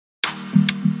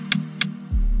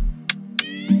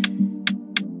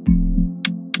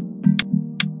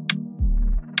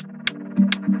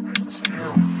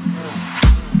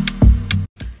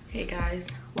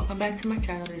welcome back to my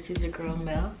channel. This is your girl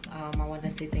Mel. I want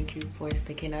to say thank you for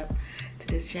sticking up to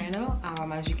this channel.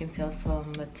 As you can tell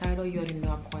from the title, you already know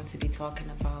I'm going to be talking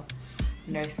about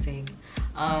nursing.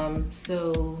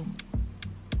 So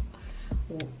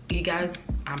you guys,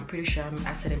 I'm pretty sure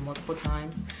I said it multiple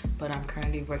times, but I'm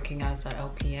currently working as an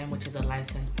LPN, which is a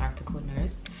licensed practical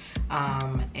nurse,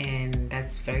 and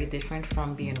that's very different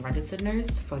from being a registered nurse,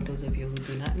 for those of you who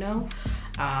do not know.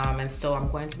 And so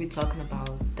I'm going to be talking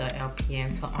about the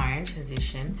LPN to RN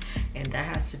transition, and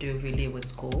that has to do really with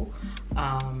school.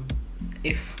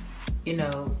 If you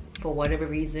know, for whatever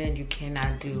reason you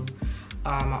cannot do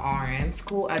RN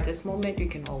school at this moment, you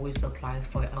can always apply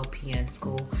for LPN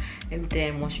school, and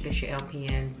then once you get your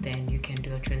LPN, then you can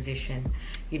do a transition,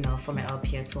 you know, from an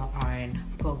LPN to an RN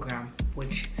program,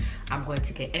 which I'm going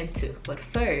to get into. But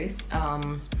first,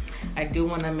 I do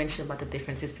want to mention about the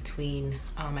differences between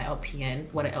an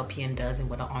LPN, what an LPN does and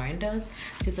what an RN does.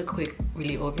 Just a quick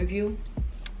really overview.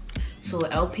 So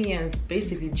LPNs,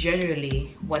 basically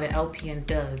generally what an LPN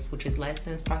does, which is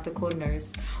licensed practical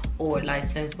nurse or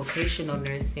licensed vocational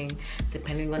nursing,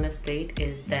 depending on the state,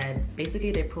 is that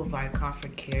basically they provide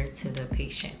comfort care to the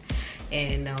patient.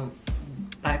 And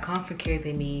by comfort care,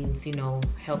 they means, you know,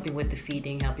 helping with the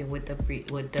feeding, helping with the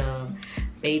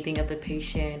bathing of the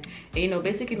patient, and, you know,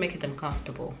 basically making them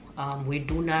comfortable. We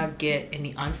do not get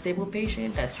any unstable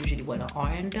patient. That's usually what an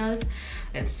RN does.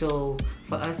 And so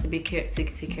for us to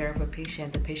take care of a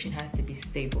patient, the patient has to be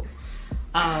stable.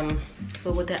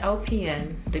 So with the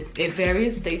LPN, it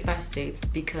varies state by state,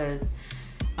 because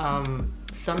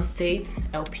some states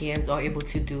LPNs are able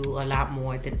to do a lot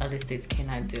more than other states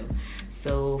cannot do.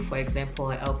 So for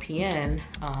example, at LPN,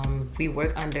 we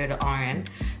work under the RN.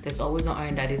 There's always an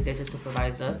RN that is there to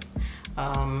supervise us.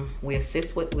 We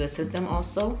assist them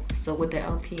also. So with the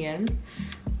LPNs,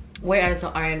 whereas the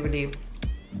RN really,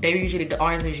 the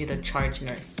RN is usually the charge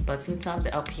nurse, but sometimes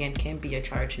the LPN can be a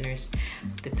charge nurse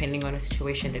depending on the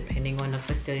situation, depending on the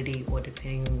facility, or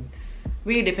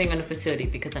really depending on the facility,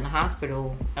 because in the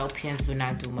hospital, LPNs do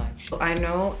not do much. So I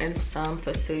know in some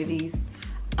facilities,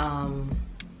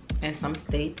 in some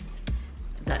states,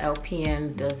 the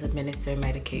LPN does administer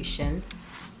medications.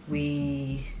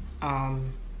 We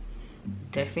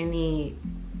definitely,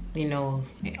 you know,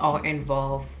 are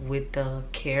involved with the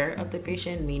care of the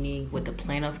patient, meaning with the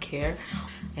plan of care.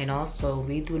 And also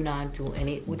we do not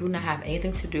have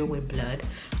anything to do with blood.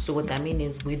 So what that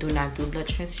means is we do not do blood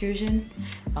transfusions.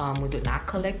 We do not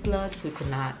collect bloods.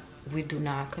 We do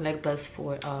not collect bloods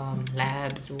for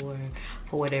labs or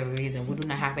for whatever reason. We do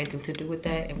not have anything to do with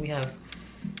that,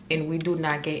 and we do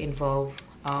not get involved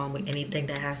with anything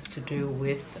that has to do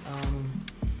with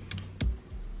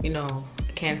you know,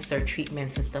 cancer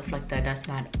treatments and stuff like that. That's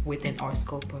not within our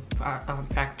scope of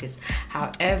practice.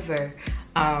 However,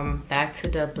 back to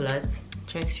the blood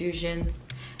transfusions,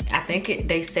 I think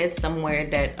they said somewhere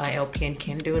that LPN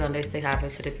can do it unless they have a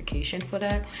certification for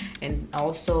that. And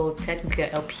also, technically,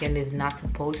 LPN is not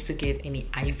supposed to give any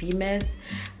IV meds,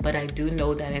 but I do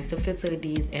know that in some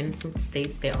facilities, in some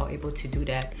states, they are able to do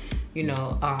that, you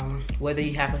know, whether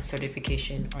you have a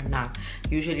certification or not.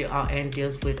 Usually RN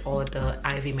deals with all the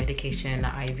IV medication,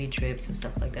 the IV drips and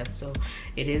stuff like that. So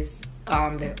it is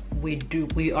that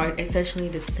we are essentially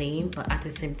the same, but at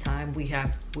the same time we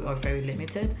are very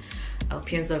limited.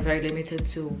 LPNs are very limited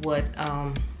to what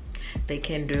they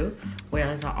can do,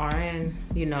 whereas an RN,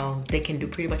 you know, they can do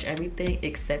pretty much everything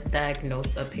except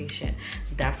diagnose a patient.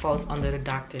 That falls under the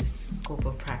doctor's scope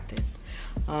of practice.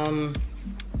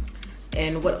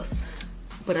 And what else?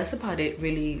 But that's about it,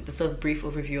 really. That's a brief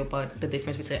overview about the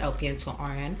difference between LPN to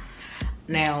RN.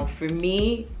 Now, for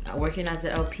me, working as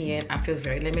an LPN, I feel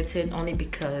very limited, only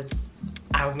because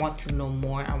I want to know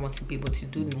more. I want to be able to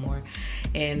do more.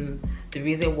 And the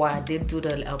reason why I did do the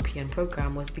LPN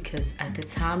program was because at the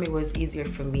time it was easier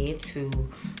for me to do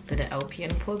the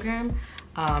LPN program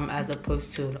as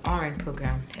opposed to the RN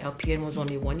program. The LPN was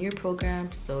only 1 year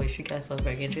program, so if you guys are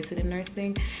very interested in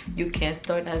nursing, you can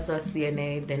start as a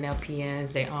CNA, then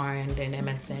LPNs, then RN, then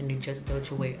MSN. You just build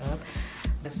your way up.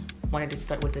 Just wanted to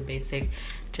start with the basic,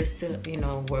 just to, you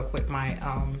know, work with my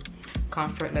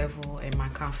comfort level and my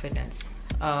confidence.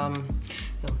 Yo,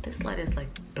 this light is like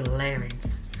blaring.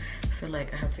 I feel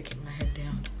like I have to keep my head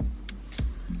down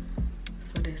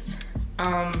for this.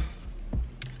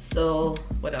 So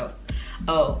what else?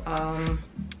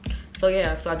 So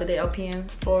yeah, so I did the LPN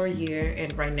for a year,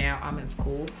 and right now I'm in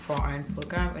school for RN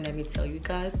program. And let me tell you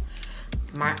guys,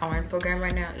 my RN program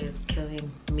right now is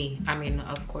killing me. I mean,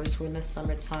 of course we're in the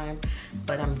summertime,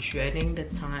 but I'm dreading the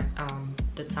time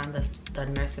that the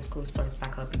nursing school starts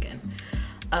back up again.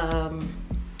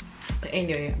 But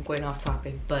anyway, I'm going off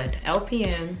topic. But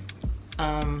LPN,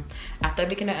 After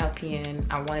becoming an LPN,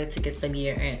 I wanted to get some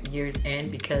years in,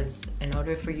 because in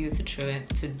order for you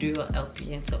to do a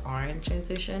LPN to RN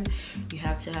transition, you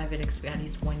have to have at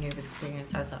least 1 year of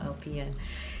experience as an LPN.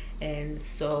 And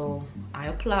so I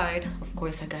applied. Of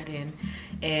course I got in,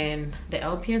 and the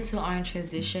LPN to RN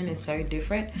transition is very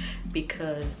different,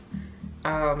 because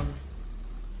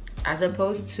as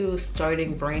opposed to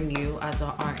starting brand new as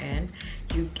an RN,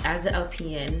 you as an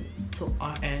LPN to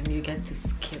RN, you get to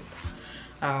skip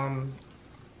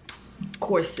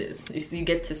courses. You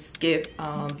get to skip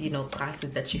you know,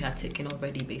 classes that you have taken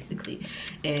already, basically.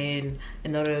 And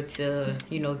in order to,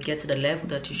 you know, get to the level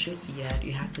that you should be at,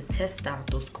 you have to test out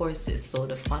those courses. So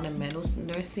the fundamentals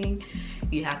nursing,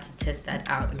 you have to test that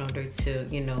out in order to,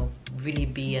 you know, really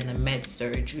be in a med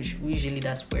surge. Usually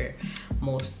that's where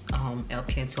most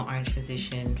LPN to RN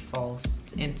transition falls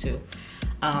into.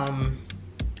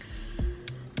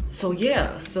 So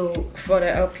yeah, so for the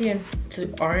LPN to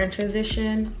RN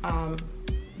transition,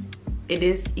 it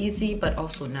is easy, but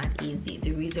also not easy.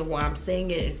 The reason why I'm saying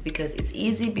it is because it's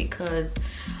easy because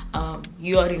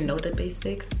you already know the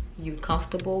basics. You're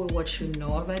comfortable with what you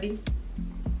know already.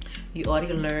 You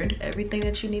already learned everything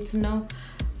that you need to know.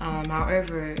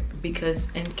 However, because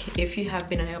if you have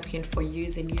been an LPN for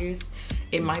years and years,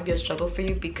 it might be a struggle for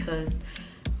you, because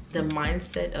the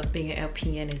mindset of being an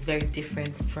LPN is very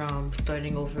different from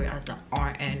starting over as an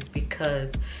RN,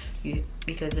 because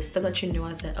the stuff that you know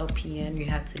as an LPN, you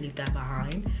have to leave that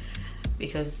behind,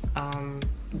 because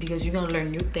you're gonna learn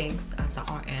new things as an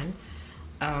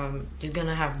RN. You're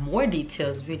gonna have more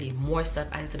details, really more stuff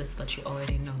added to the stuff that you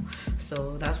already know.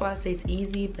 So that's why I say it's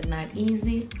easy but not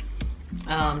easy,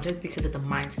 just because of the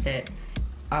mindset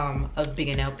of being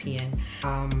an LPN.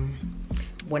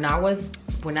 When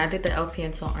I did the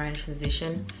LPN to RN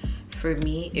transition, for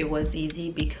me it was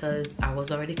easy because I was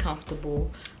already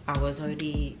comfortable. I was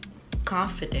already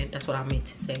confident. That's what I meant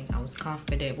to say. I was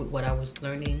confident with what I was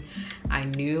learning. I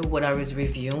knew what I was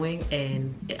reviewing,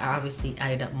 and it obviously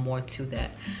added up more to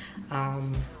that.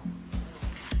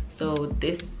 So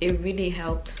it really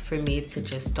helped for me to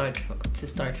just start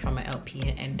from an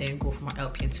LPN and then go from an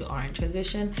LPN to RN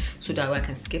transition, so that way I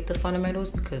can skip the fundamentals,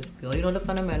 because we already know the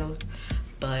fundamentals.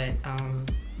 But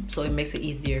so it makes it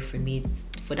easier for me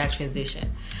for that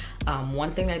transition.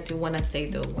 One thing I do want to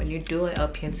say though, when you do an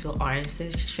LPN to RN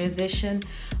transition,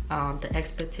 the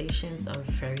expectations are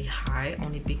very high,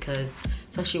 only because,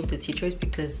 especially with the teachers,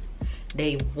 because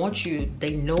they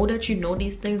know that you know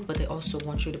these things, but they also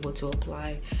want you to be able to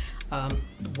apply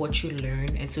what you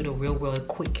learn into the real world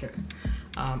quicker,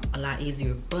 a lot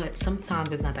easier. But sometimes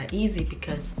it's not that easy,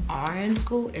 because RN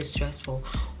school is stressful.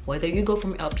 Whether you go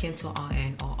from LPN to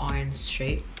RN or RN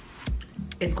straight,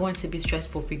 it's going to be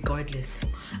stressful regardless.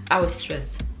 I was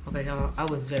stressed, okay y'all. I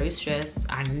was very stressed.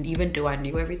 Even though I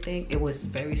knew everything, it was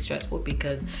very stressful,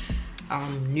 because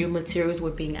new materials were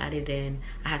being added in.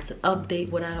 I had to update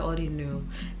what I already knew,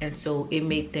 and so it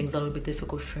made things a little bit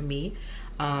difficult for me.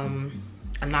 I'm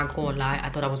not gonna lie, I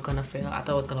thought I was gonna fail. I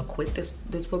thought I was gonna quit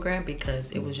this program,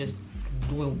 because it was just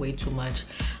doing way too much.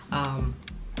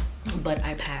 But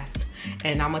I passed,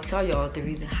 and I'm gonna tell y'all the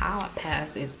reason how I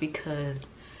passed is because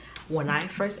when I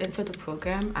first entered the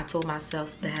program, I told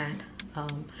myself that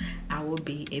I will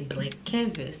be a blank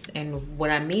canvas. And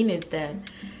what I mean is that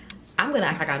I'm gonna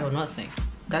act like I know nothing.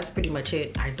 That's pretty much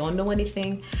it. I don't know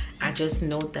anything. I just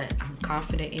know that I'm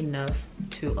confident enough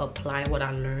to apply what I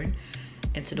learned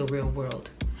into the real world.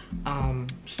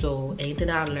 So anything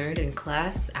that I learned in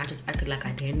class, I just acted like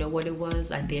I didn't know what it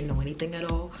was. I didn't know anything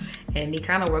at all, and it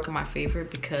kind of worked in my favor,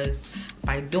 because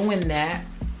by doing that,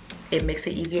 it makes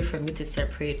it easier for me to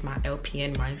separate my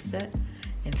LPN mindset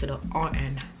into the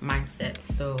RN mindset.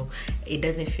 So it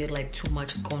doesn't feel like too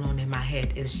much is going on in my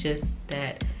head. It's just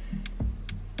that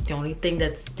the only thing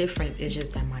that's different is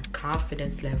just that my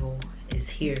confidence level is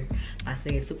here. I'm not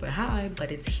saying it's super high,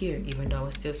 but it's here. Even though I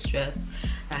was still stressed,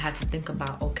 I had to think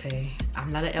about, okay,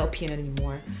 I'm not an LPN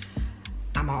anymore.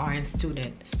 I'm an RN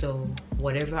student. So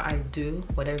whatever I do,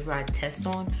 whatever I test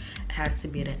on, it has to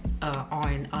be an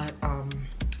RN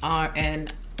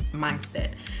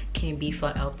mindset. Can be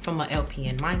from an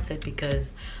LPN mindset,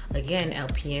 because again,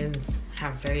 LPNs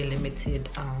have very limited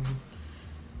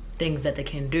things that they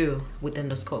can do within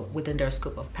their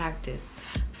scope of practice.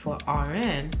 For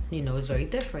RN, you know, it's very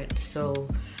different. So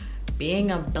being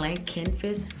a blank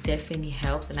canvas definitely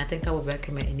helps, and I think I would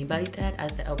recommend anybody that,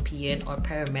 as an LPN or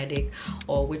paramedic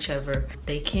or whichever,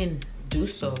 they can do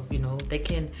so. You know, they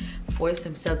can force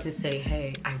themselves to say,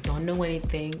 hey, I don't know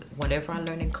anything. Whatever I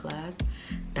learn in class,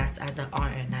 that's as an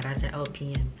RN, not as an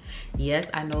LPN. Yes,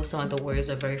 I know some of the words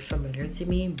are very familiar to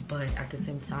me, but at the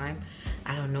same time,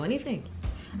 I don't know anything.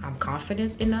 I'm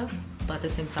confident enough, but at the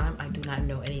same time I do not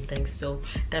know anything. So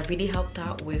that really helped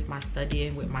out with my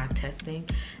studying, with my testing,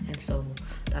 and so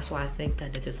that's why I think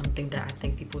that this is something that I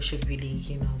think people should really,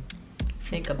 you know,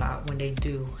 think about when they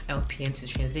do LPN to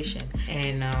transition.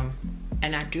 And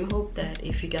I do hope that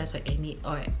if you guys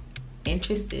are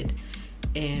interested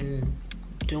in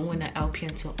doing an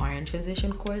LPN to RN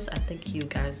transition course, I think you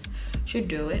guys should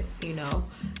do it. You know,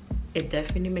 it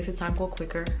definitely makes the time go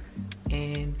quicker,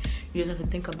 and you just have to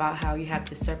think about how you have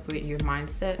to separate your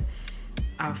mindset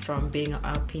from being an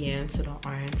LPN to the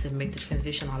RN to make the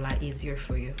transition a lot easier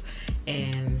for you.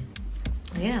 And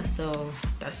yeah, so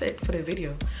that's it for the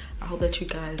video. I hope that you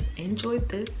guys enjoyed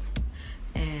this,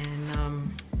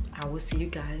 and I will see you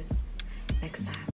guys next time.